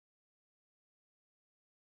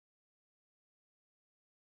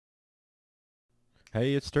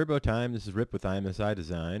Hey, it's Turbo time. This is Rip with IMSI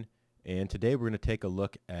Design, and today we're going to take a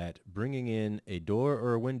look at bringing in a door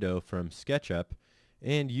or a window from Sketchup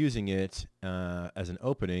and using it as an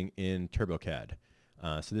opening in TurboCAD.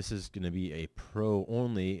 So this is going to be a pro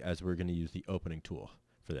only, as we're going to use the opening tool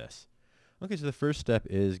for this. Okay, so the first step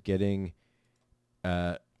is getting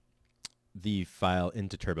the file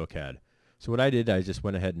into TurboCAD. So what I did, I just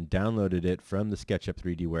went ahead and downloaded it from the Sketchup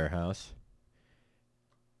 3D warehouse,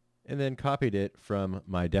 and then copied it from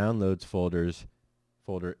my downloads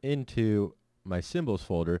folder into my symbols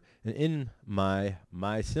folder. And in my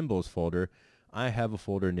symbols folder, I have a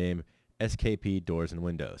folder named SKP Doors and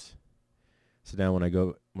Windows. So now when I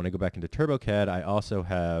go back into TurboCAD, I also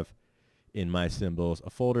have in my symbols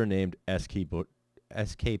a folder named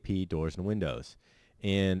SKP Doors and Windows,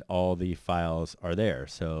 and all the files are there.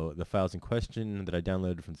 So the files in question that I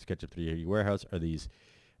downloaded from the SketchUp 3D warehouse are these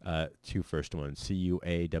two first ones,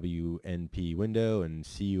 CUAWNP window and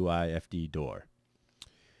CUIFD door.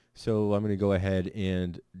 So I'm going to go ahead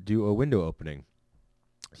and do a window opening.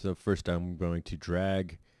 So first I'm going to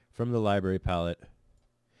drag from the library palette,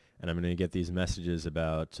 and I'm going to get these messages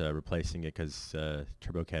about replacing it because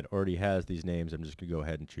TurboCAD already has these names. I'm just going to go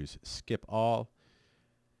ahead and choose skip all.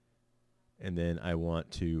 And then I want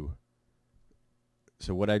to,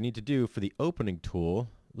 so what I need to do for the opening tool,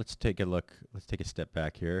 let's take a look, let's take a step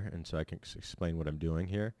back here, and so I can explain what I'm doing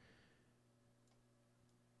here.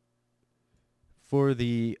 For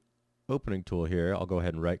the opening tool here, I'll go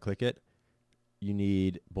ahead and right click it. You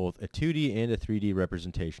need both a 2D and a 3D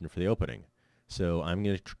representation for the opening. So I'm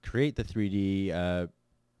going to create the 3D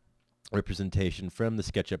representation from the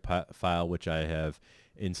SketchUp file, which I have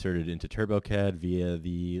inserted into TurboCAD via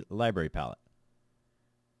the library palette.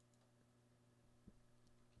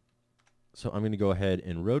 So I'm going to go ahead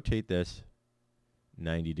and rotate this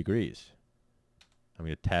 90 degrees. I'm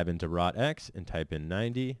going to tab into Rot X and type in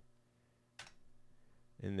 90.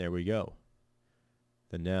 And there we go.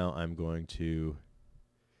 Then now I'm going to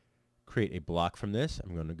create a block from this.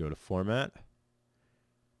 I'm going to go to Format,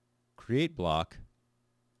 Create Block,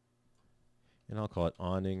 and I'll call it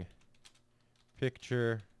Awning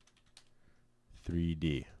Picture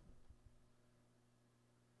 3D.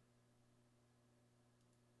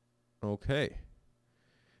 Okay.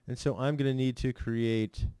 And so I'm going to need to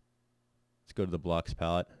create, let's go to the blocks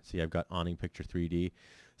palette. See, I've got Awning Picture 3D.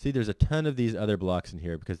 See, there's a ton of these other blocks in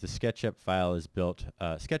here because the SketchUp file is built,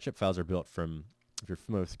 SketchUp files are built from, if you're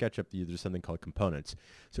familiar with SketchUp, there's something called components.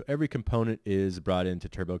 So every component is brought into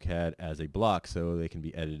TurboCAD as a block so they can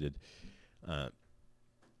be edited.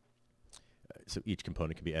 So each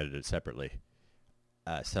component can be edited separately.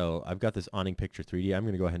 So I've got this Awning Picture 3D. I'm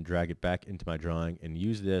going to go ahead and drag it back into my drawing and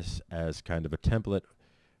use this as kind of a template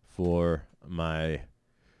for my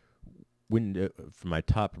window, for my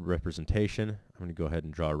top representation. I'm going to go ahead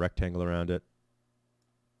and draw a rectangle around it.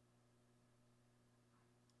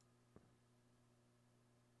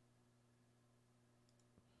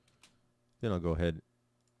 Then I'll go ahead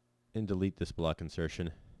and delete this block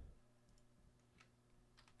insertion.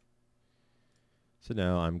 So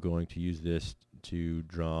now I'm going to use this to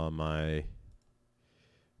draw my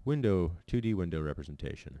window, 2D window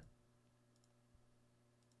representation.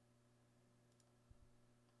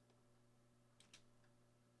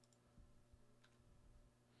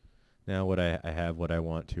 Now what I have what I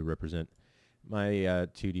want to represent my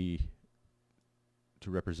 2D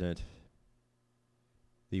to represent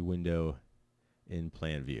the window in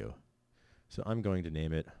plan view. So I'm going to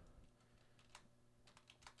name it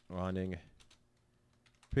Awning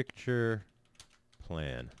Picture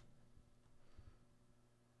Plan.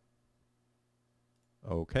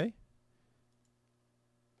 Okay.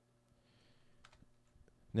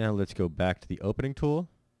 Now let's go back to the opening tool.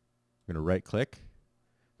 I'm going to right click,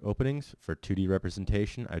 Openings. For 2D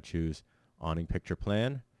representation, I choose Awning Picture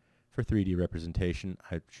Plan. For 3D representation,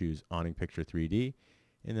 I choose Awning Picture 3D.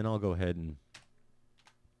 And then I'll go ahead and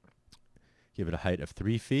give it a height of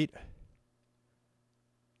 3 feet.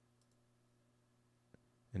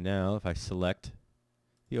 And now if I select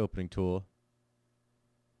the opening tool,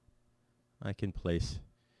 I can place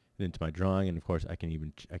it into my drawing, and of course I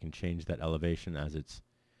can change that elevation as it's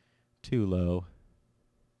too low.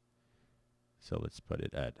 So let's put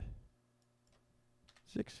it at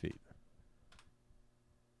 6 feet.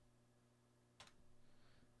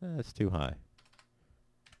 That's too high.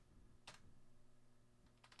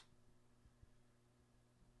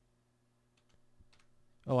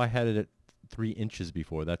 Oh, I had it at 3 inches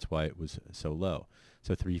before. That's why it was so low.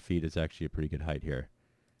 So 3 feet is actually a pretty good height here.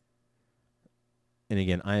 And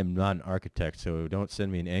again, I am not an architect, so don't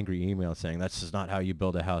send me an angry email saying this is not how you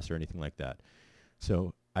build a house or anything like that.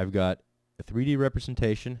 So I've got a 3D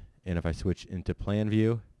representation, and if I switch into plan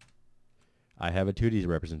view, I have a 2D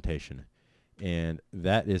representation. And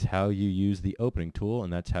that is how you use the opening tool,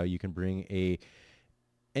 and that's how you can bring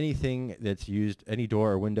anything that's used, any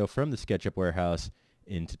door or window from the SketchUp warehouse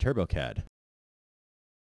into TurboCAD.